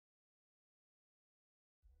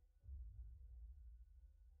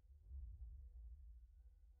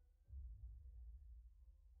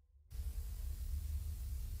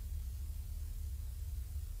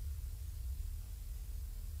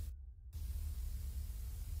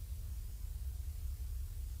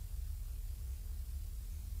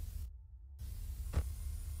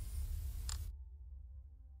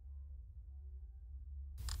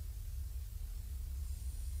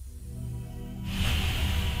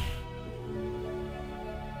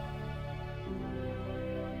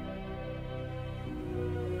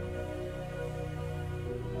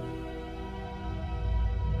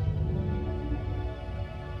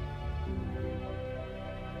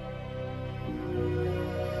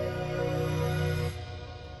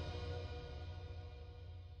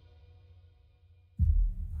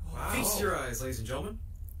guys, ladies and gentlemen.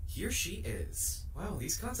 Here she is. Wow,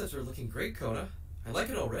 these concepts are looking great, Kona. I like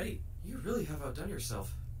it already. You really have outdone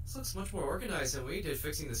yourself. This looks much more organized than we did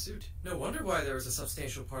fixing the suit. No wonder why there was a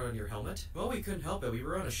substantial part on your helmet. Well, we couldn't help it. We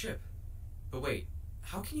were on a ship. But wait,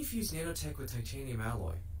 how can you fuse nanotech with titanium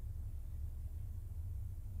alloy?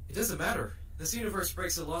 It doesn't matter. This universe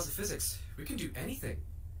breaks the laws of physics. We can do anything.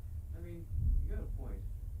 I mean, you got a point.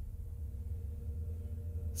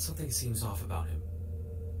 Something seems off about him.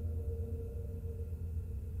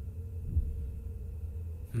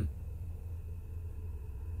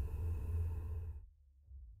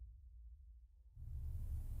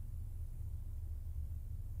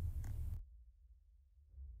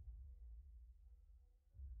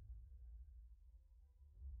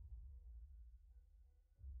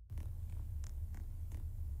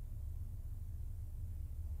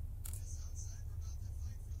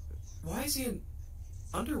 Why is he in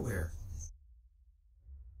underwear?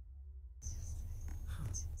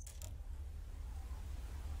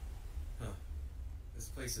 Huh. This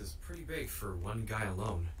place is pretty big for one guy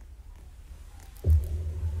alone.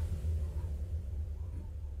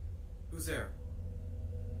 Who's there?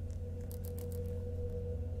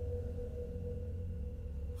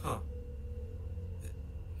 Huh.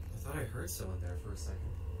 I thought I heard someone there for a second.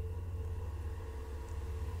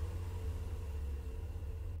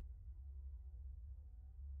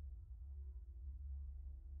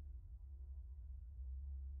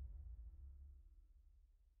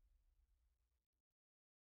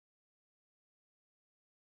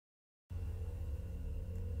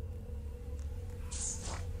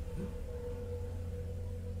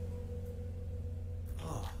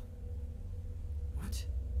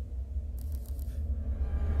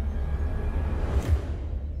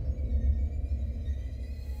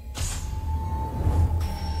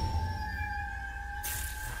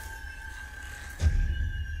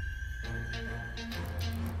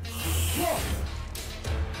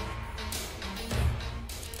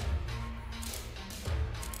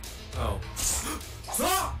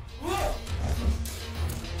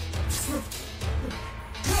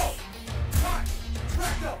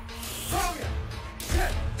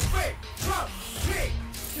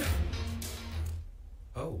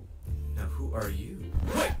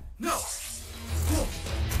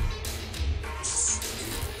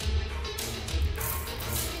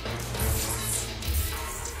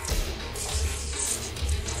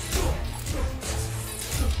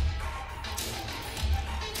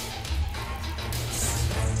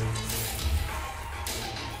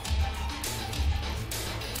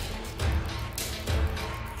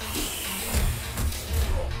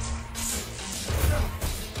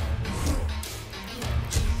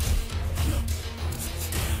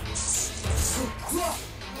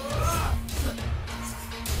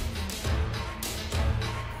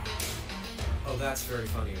 That's very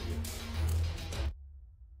funny of you.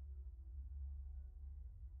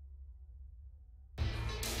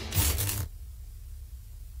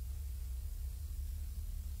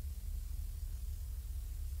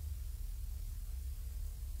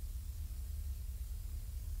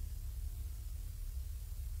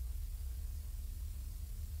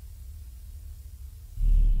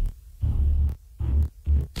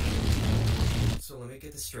 So let me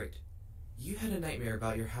get this straight. You had a nightmare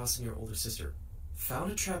about your house and your older sister.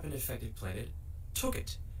 Found a trap in an infected planet, took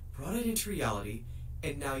it, brought it into reality,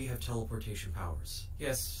 and now you have teleportation powers.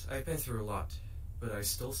 Yes, I've been through a lot, but I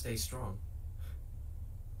still stay strong.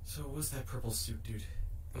 So what was that purple suit dude?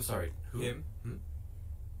 I'm sorry, who? Him?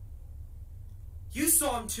 You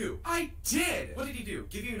saw him too! I did! What did he do?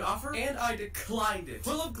 Give you an offer? And I declined it.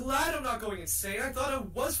 Well, I'm glad I'm not going insane. I thought I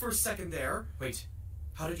was for a second there. Wait,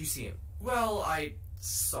 how did you see him? Well, I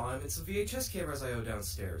saw him in some VHS cameras I owe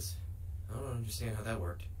downstairs. I don't understand how that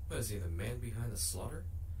worked. What, is he the man behind the slaughter?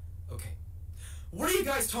 Okay. What are you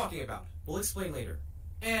guys talking about? We'll explain later.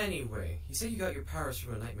 Anyway, you said you got your powers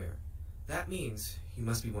from a nightmare. That means you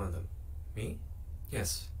must be one of them. Me?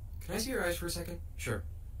 Yes. Can I see your eyes for a second? Sure.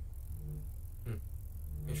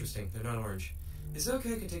 Interesting. They're not orange. Is it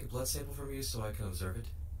okay I can take a blood sample from you so I can observe it?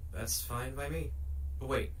 That's fine by me. But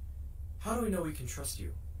wait. How do we know we can trust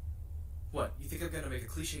you? What, you think I'm gonna make a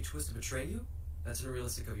cliche twist to betray you? That's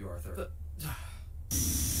unrealistic of you, Arthur.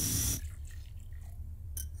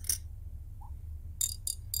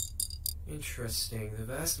 Interesting. The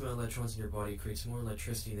vast amount of electrons in your body creates more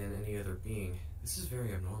electricity than any other being. This is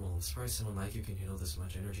very abnormal. I'm surprised someone like you can handle this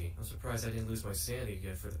much energy. I'm surprised I didn't lose my sanity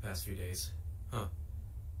yet for the past few days. Huh.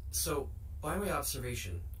 So, by my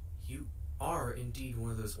observation, you are indeed one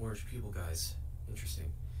of those orange people guys.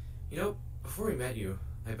 Interesting. You know, before we met you,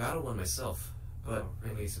 I battled one myself, but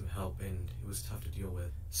I need some help, and it was tough to deal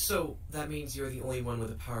with. So, that means you're the only one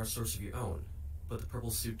with a power source of your own. But the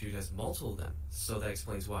purple suit dude has multiple of them, so that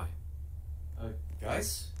explains why.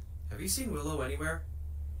 Guys? Have you seen Willow anywhere?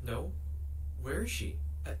 No? Where is she?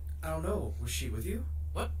 I don't know. Was she with you?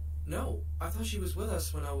 What? No. I thought she was with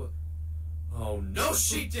us when Oh, no,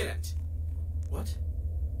 she didn't! What?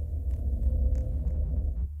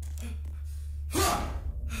 Oh,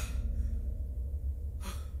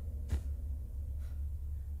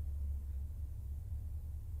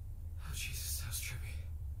 Jesus, that was trippy.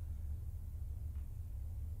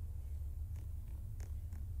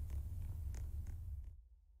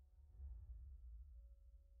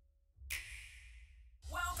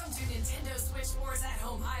 Welcome to Nintendo Switch Sports at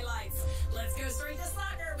Home Highlights. Let's go straight to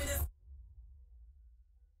soccer with this.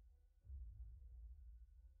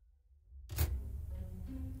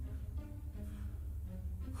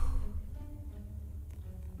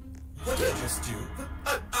 What did I just do?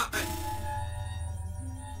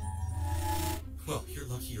 Well, you're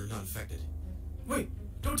lucky you're not infected. Wait,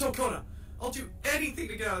 don't tell Kona. I'll do anything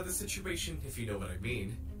to get out of this situation, if you know what I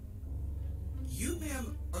mean. You,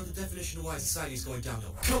 ma'am, are the definition of why society's going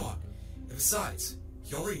downhill. Come on! And besides,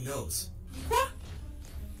 he already knows. What?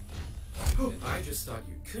 I just thought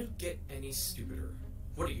you couldn't get any stupider.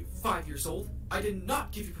 What are you, 5 years old? I did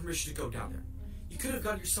not give you permission to go down there. You could have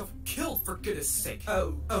gotten yourself killed, for goodness sake.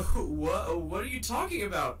 What are you talking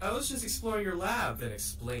about? I was just exploring your lab. Then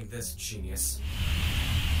explain this, genius.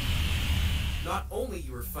 Not only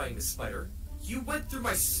you were fighting the spider, you went through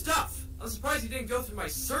my stuff. I'm surprised you didn't go through my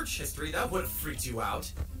search history. That would have freaked you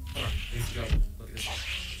out. Hold on, here you go. Look at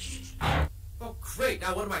this. Oh, great.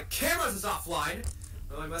 Now one of my cameras is offline.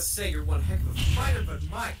 Well, I must say you're one heck of a fighter, but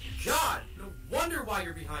my God, no wonder why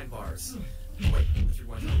you're behind bars. Wait, let's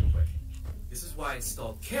rewind that real quick. This is why I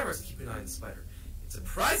installed cameras to keep an eye on the spider. And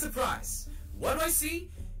surprise, surprise! What do I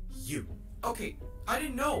see? You. Okay, I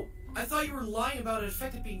didn't know. I thought you were lying about an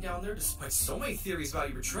infected being down there despite so many theories about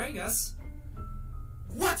you betraying us.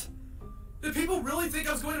 What? Did people really think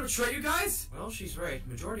I was going to betray you guys? Well, she's right.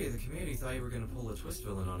 Majority of the community thought you were going to pull a twist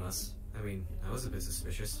villain on us. I mean, I was a bit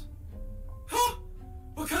suspicious. Huh?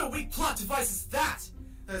 What kind of weak plot device is that?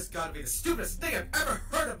 That has got to be the stupidest thing I've ever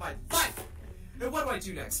heard in my life! And what do I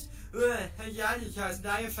do next? Yeah, you guys,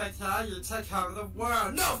 now you take over the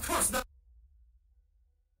world. No, of course not!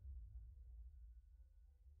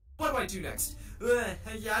 What do I do next? Yeah,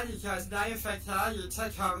 you guys, now you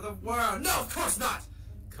take over the world. No, of course not!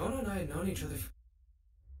 Kona and I had known each other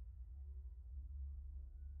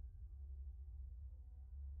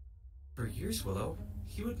for years, Willow.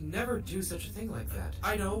 He would never do such a thing like that.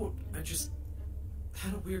 I know, I just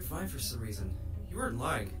had a weird vibe for some reason. You weren't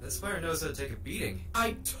lying. That spider knows how to take a beating.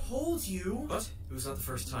 I told you! But it was not the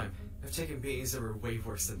first time. I've taken beatings that were way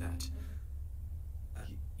worse than that.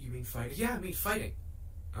 You mean fighting? Yeah, I mean fighting.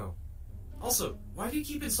 Oh. Also, why do you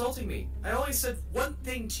keep insulting me? I only said one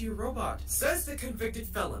thing to your robot. Says the convicted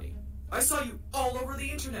felony. I saw you all over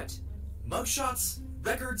the internet. Mugshots,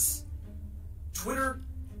 records, Twitter.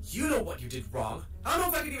 You know what you did wrong. I don't know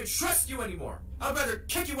if I can even trust you anymore. I'd rather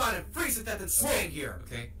kick you out and freeze at that than stand here.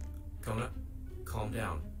 Okay, Kona, calm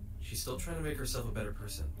down. She's still trying to make herself a better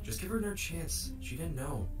person. Just give her another chance. She didn't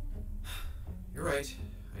know. You're right.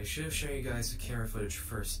 I should have shown you guys the camera footage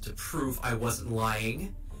first to prove I wasn't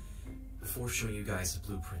lying before showing you guys the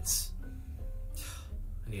blueprints.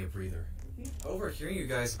 I need a breather. Overhearing you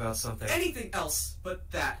guys about something. Anything else but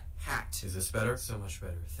that hat. Is this better? So much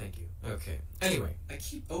better. Thank you. Okay. Anyway, I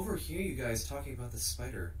keep overhearing you guys talking about the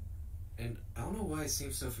spider, and I don't know why it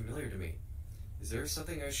seems so familiar to me. Is there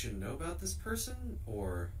something I should know about this person,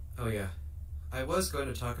 or... Oh yeah, I was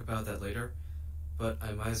going to talk about that later, but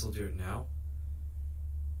I might as well do it now.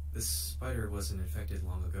 This spider wasn't infected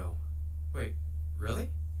long ago. Wait, really?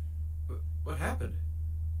 What happened?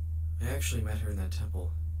 I actually met her in that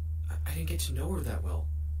temple. I didn't get to know her that well.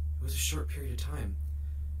 It was a short period of time.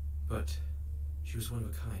 But she was one of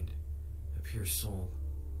a kind. A pure soul.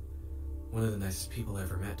 One of the nicest people I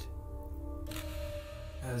ever met.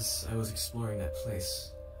 As I was exploring that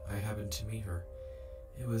place, I happened to meet her.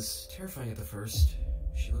 It was terrifying at the first.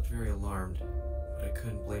 She looked very alarmed, but I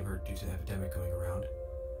couldn't blame her due to the epidemic going around.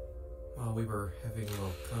 While we were having a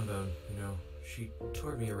little convo, she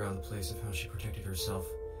toured me around the place of how she protected herself,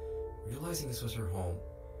 realizing this was her home,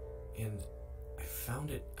 and I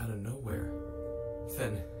found it out of nowhere.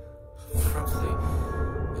 Then, abruptly,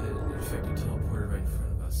 an infected teleported right in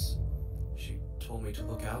front of us. She told me to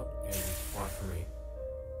look out and fought for me.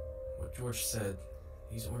 What George said,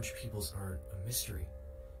 these orange peoples are a mystery.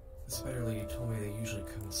 The spider lady told me they usually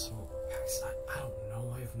come in small packs. I don't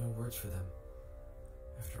know, I have no words for them.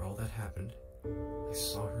 After all that happened, I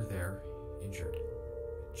saw her there, injured.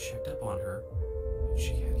 I checked up on her, and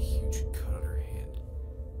she had a huge cut on her hand.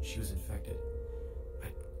 She was infected. I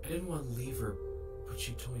didn't want to leave her, but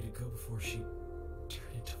she told me to go before she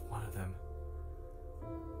turned into one of them.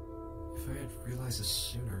 If I had realized this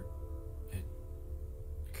sooner, I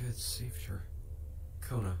could have saved her.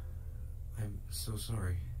 Kona, I'm so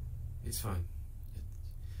sorry. It's fine.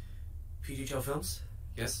 pghlfilms?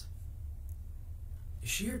 Yes? Is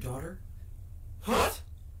she your daughter? What?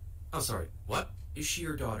 I'm sorry, what? Is she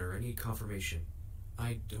your daughter? I need confirmation.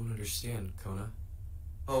 I don't understand, Kona.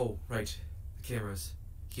 Oh, right. The cameras.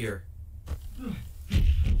 Here.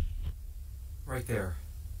 Right there.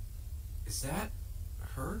 Is that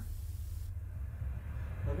her?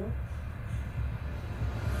 Hello?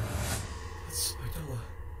 It's Idella.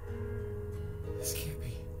 This can't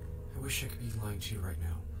be. I wish I could be lying to you right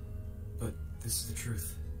now. But this is the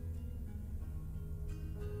truth.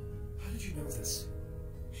 How did you know this?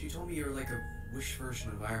 She told me you were like a wish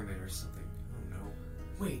version of Iron Man or something. I don't know.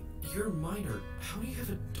 Wait, you're a minor. How do you have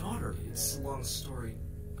a daughter? It's a long story.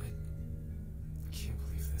 I can't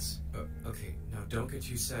believe this. Okay, now don't get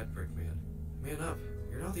too sad, Brickman. Man up.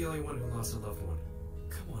 You're not the only one who lost a loved one.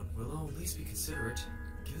 Come on, Willow, at least be considerate.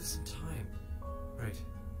 Give us some time. Right.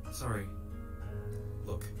 Sorry.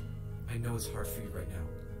 Look, I know it's hard for you right now,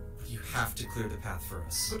 but you have to clear the path for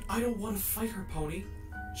us. But I don't want to fight her, Pony.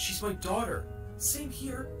 She's my daughter. Same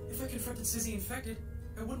here. If I confronted Sizzy infected,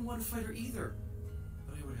 I wouldn't want to fight her either.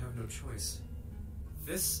 But I would have no choice.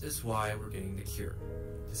 This is why we're getting the cure.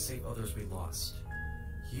 To save others we lost.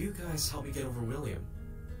 You guys helped me get over William.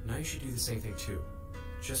 Now you should do the same thing too.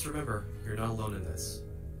 Just remember, you're not alone in this.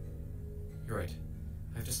 You're right.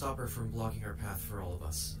 I have to stop her from blocking our path for all of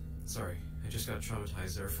us. Sorry, I just got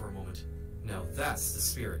traumatized there for a moment. Now that's the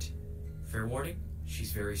spirit. Fair warning,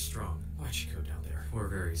 she's very strong. Why'd she go down there? For a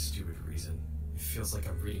very stupid reason. It feels like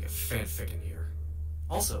I'm reading a fanfic in here.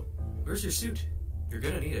 Also, where's your suit? You're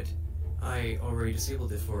gonna need it. I already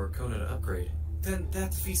disabled it for Kona to upgrade. Then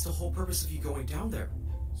that defeats the whole purpose of you going down there.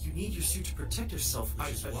 You need your suit to protect yourself,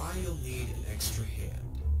 which is why you'll need an extra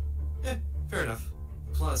hand. Fair enough.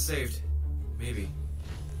 Plot saved. Maybe.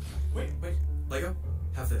 Wait, Lego,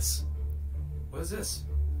 have this. What is this?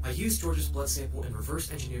 I used George's blood sample and reverse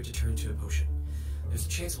engineered to turn into a potion. There's a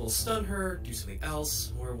chance it will stun her, do something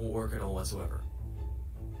else, or it won't work at all whatsoever.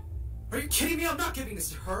 Are you kidding me? I'm not giving this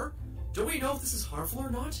to her! Don't we know if this is harmful or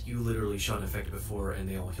not? You literally shot an infected before and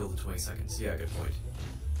they all healed in 20 seconds. Yeah, good point.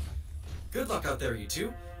 Good luck out there, you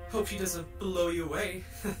two. Hope she doesn't blow you away.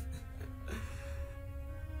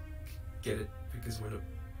 Get it? Because we're in a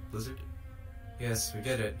blizzard? Yes, we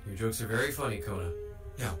get it. Your jokes are very funny, Kona.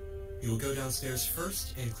 Now, we will go downstairs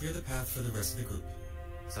first and clear the path for the rest of the group.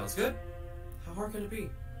 Sounds good. How hard can it be?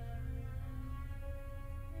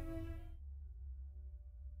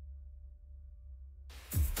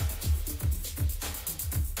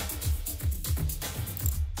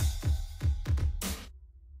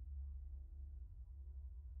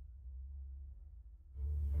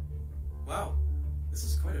 Wow, this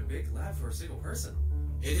is quite a big lab for a single person.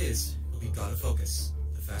 It is, but we gotta focus.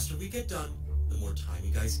 The faster we get done, the more time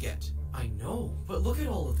you guys get. I know, but look at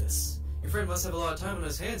all of this. Your friend must have a lot of time on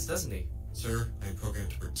his hands, doesn't he? Sir, I am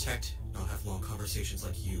programmed to protect, not have long conversations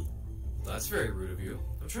like you. That's very rude of you.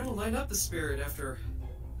 I'm trying to line up the spirit after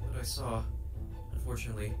what I saw.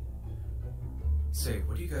 Unfortunately. Say,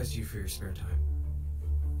 what do you guys do for your spare time?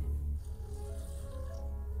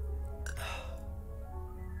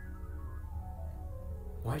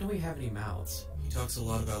 Why don't we have any mouths? He talks a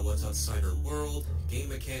lot about what's outside our world, game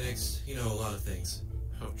mechanics, you know, a lot of things.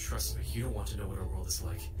 Oh, trust me, you don't want to know what our world is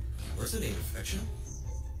like. Where's the name infection?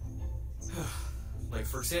 Like,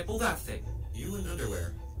 for example, that thing. You in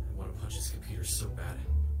underwear. I want to punch his computer so bad.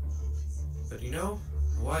 But you know,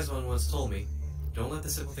 a wise one once told me, don't let the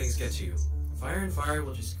simple things get to you. Fire and fire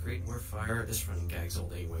will just create more fire. This running gag's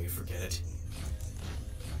old anyway, forget it.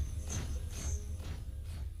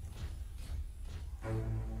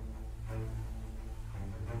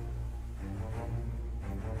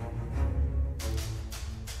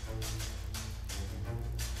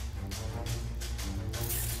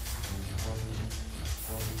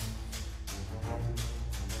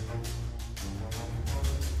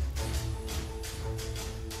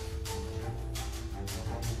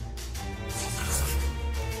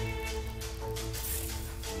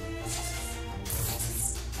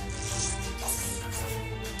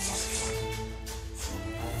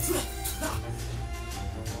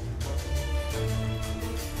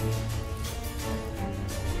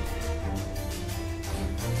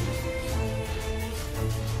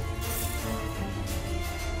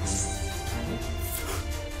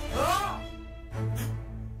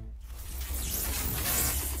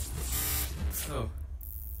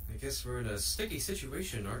 guess we're in a sticky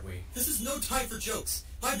situation, aren't we? This is no time for jokes.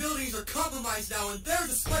 My abilities are compromised now, and there's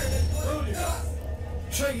a Spider-Man.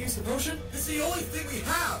 Should I use the potion? It's the only thing we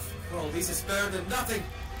have. Well, at least it's better than nothing.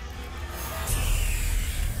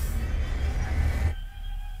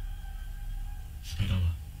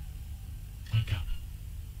 Spidola, wake up.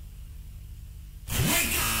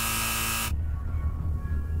 Wake up!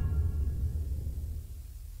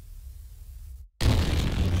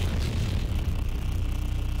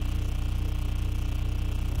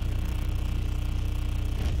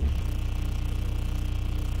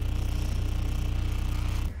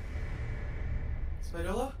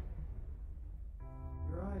 Spidola?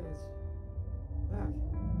 Your eye is back.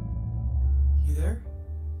 You there?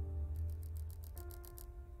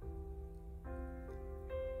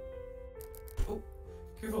 Oh,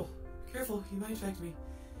 careful. Careful, you might infect me.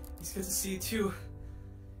 It's good to see you too.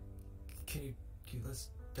 Can you let us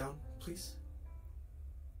down, please?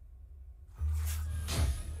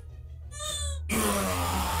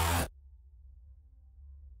 I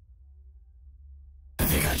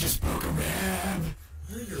think I just broke a rib.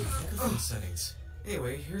 Where are your microphone settings?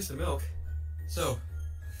 Anyway, here's the milk. So,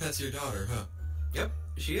 that's your daughter, huh? Yep,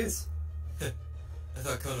 she is. I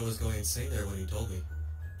thought Kona was going insane there when he told me.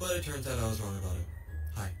 But it turns out I was wrong about him.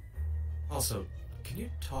 Hi. Also, can you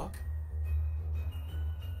talk?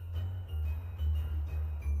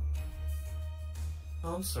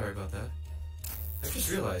 Oh, I'm sorry about that. I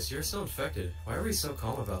just realized you're still infected. Why are we so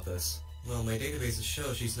calm about this? Well, my databases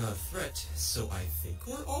show she's not a threat, so I think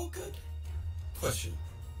we're all good. Question.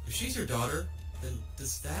 If she's your daughter, then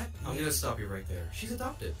does that I'm gonna stop you right there. She's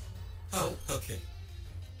adopted. Oh, okay.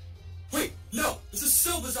 Wait, no! This is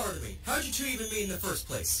so bizarre to me! How'd you two even meet in the first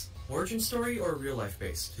place? Origin story or real life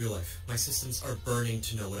based? Real life. My systems are burning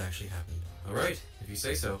to know what actually happened. Alright, if you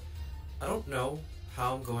say so. I don't know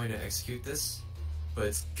how I'm going to execute this, but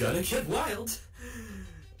it's gonna get wild!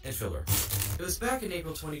 And filler. It was back in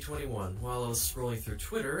April 2021. While I was scrolling through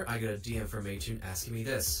Twitter, I got a DM from Maytune asking me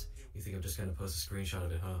this. You think I'm just gonna post a screenshot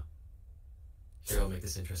of it, huh? Here, I'll make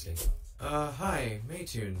this interesting. Hi,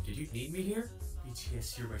 Maytune. Did you need me here?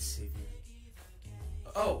 BTS, you're my savior.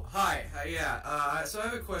 Oh, hi. Yeah, so I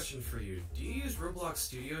have a question for you. Do you use Roblox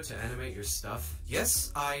Studio to animate your stuff?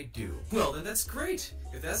 Yes, I do. Well, then that's great.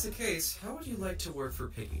 If that's the case, how would you like to work for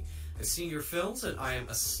Piggy? I've seen your films, and I am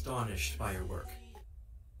astonished by your work.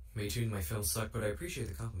 Maytune, my films suck, but I appreciate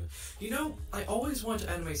the compliment. You know, I always wanted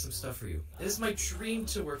to animate some stuff for you. It is my dream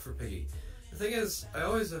to work for Piggy. The thing is, I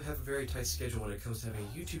always have a very tight schedule when it comes to having a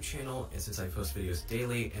YouTube channel, and since I post videos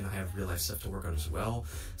daily, and I have real-life stuff to work on as well,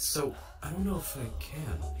 so I don't know if I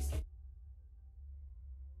can.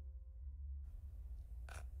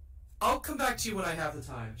 I'll come back to you when I have the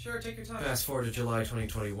time. Sure, take your time. Fast forward to July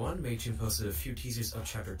 2021, Maytune posted a few teasers of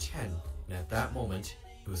Chapter 10, and at that moment,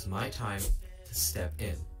 it was my time to step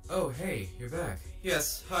in. Oh, hey, you're back.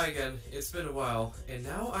 Yes, hi again. It's been a while, and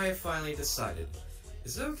now I have finally decided.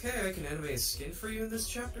 Is it okay I can animate a skin for you in this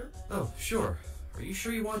chapter? Oh, sure. Are you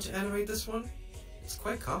sure you want to animate this one? It's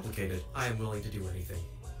quite complicated. I am willing to do anything.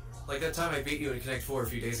 Like that time I beat you in Connect 4 a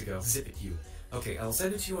few days ago. Zip it, you. Okay, I'll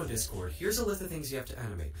send it to you on Discord. Here's a list of things you have to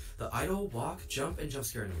animate. The idle, walk, jump, and jump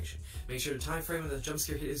scare animation. Make sure the time frame of the jump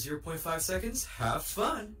scare hit is 0.5 seconds. Have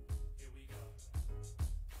fun!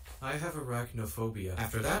 I have arachnophobia.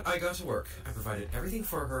 After that, I got to work. I provided everything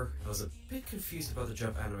for her. I was a bit confused about the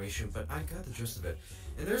jump animation, but I got the gist of it.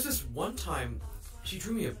 And there's this one time, she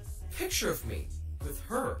drew me a picture of me with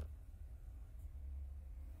her.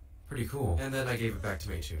 Pretty cool. And then I gave it back to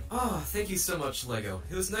Maytune. Ah, thank you so much, Lego.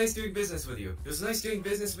 It was nice doing business with you. It was nice doing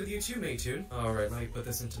business with you too, Maytune. Alright, let me put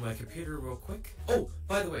this into my computer real quick. Oh,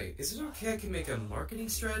 by the way, is it okay I can make a marketing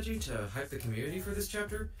strategy to hype the community for this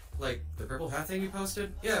chapter? Like, the purple hat thing you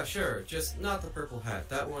posted? Yeah, sure, just not the purple hat.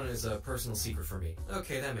 That one is a personal secret for me.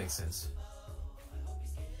 Okay, that makes sense.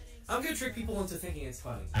 I'm gonna trick people into thinking it's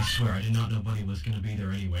funny. I swear, I did not know Bunny was gonna be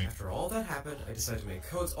there anyway. After all that happened, I decided to make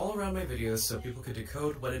codes all around my videos so people could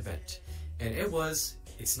decode what it meant. And it was,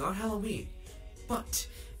 it's not Halloween, but,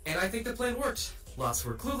 and I think the plan worked. Lots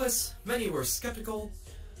were clueless, many were skeptical,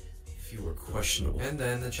 few were questionable. And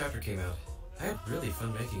then the chapter came out. I had really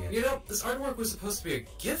fun making it. You know, this artwork was supposed to be a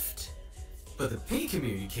gift, but the Piggy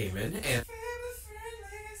community came in and...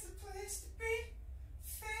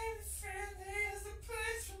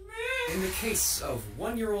 In the case of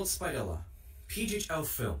one-year-old Spidella,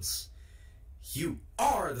 pghlfilms, you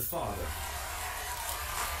are the father.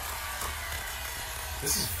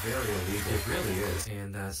 This is very illegal. It really is.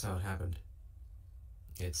 And that's how it happened.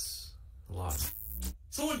 It's a lot.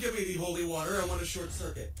 Someone give me the holy water, I want a short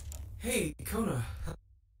circuit. Hey, Kona.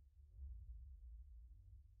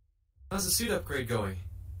 How's the suit upgrade going?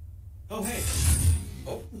 Oh, hey.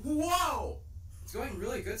 Oh, whoa! It's going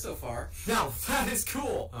really good so far. Now, that is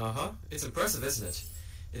cool! Uh-huh. It's impressive, isn't it?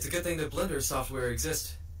 It's a good thing that Blender software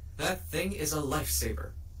exists. That thing is a lifesaver.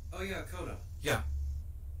 Oh yeah, Coda. Yeah.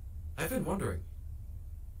 I've been wondering.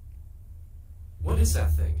 What is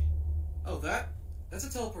that thing? Oh, that's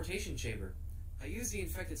a teleportation chamber. I used the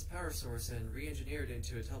infected's power source and re-engineered it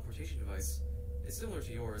into a teleportation device. It's similar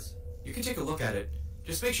to yours. You can take a look at it.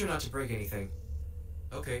 Just make sure not to break anything.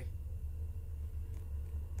 Okay.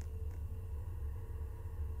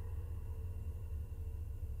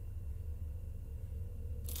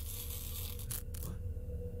 What?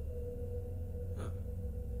 Huh.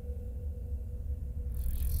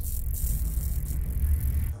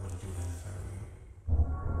 I wouldn't do that if I were you.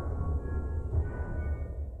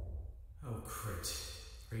 Oh, great.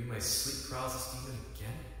 Are you my sleep paralysis demon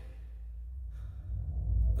again?